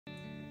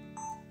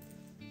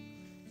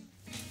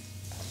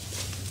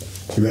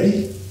You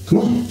ready? Come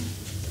on.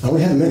 I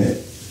only have a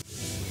minute.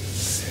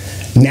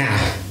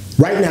 Now,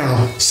 right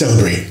now,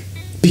 celebrate.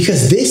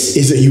 Because this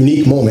is a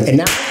unique moment. And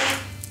now,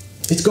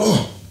 it's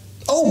gone.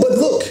 Oh, but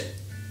look,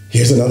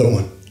 here's another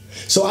one.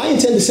 So I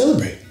intend to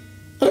celebrate.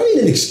 I don't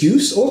need an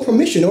excuse or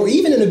permission or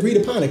even an agreed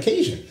upon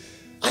occasion.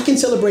 I can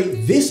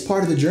celebrate this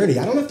part of the journey.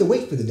 I don't have to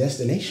wait for the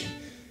destination.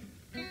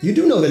 You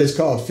do know that it's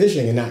called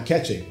fishing and not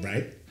catching,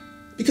 right?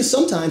 Because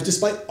sometimes,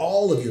 despite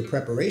all of your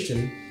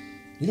preparation,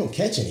 you don't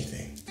catch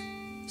anything.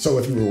 So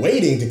if you were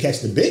waiting to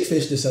catch the big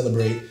fish to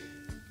celebrate,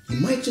 you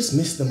might just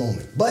miss the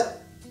moment.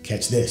 But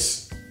catch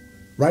this.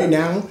 Right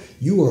now,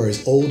 you are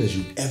as old as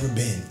you've ever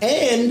been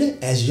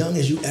and as young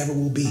as you ever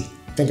will be.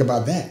 Think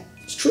about that.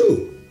 It's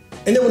true.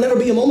 And there will never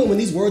be a moment when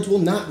these words will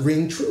not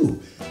ring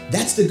true.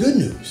 That's the good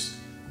news.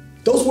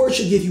 Those words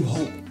should give you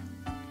hope.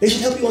 They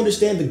should help you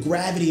understand the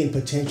gravity and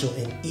potential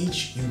in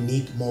each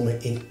unique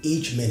moment, in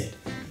each minute.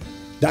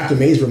 Dr.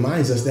 Mays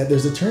reminds us that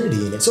there's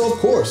eternity in it. So of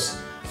course,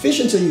 fish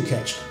until you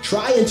catch,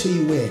 try until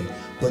you win,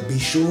 but be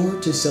sure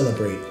to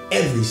celebrate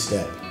every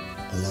step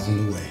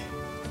along the way.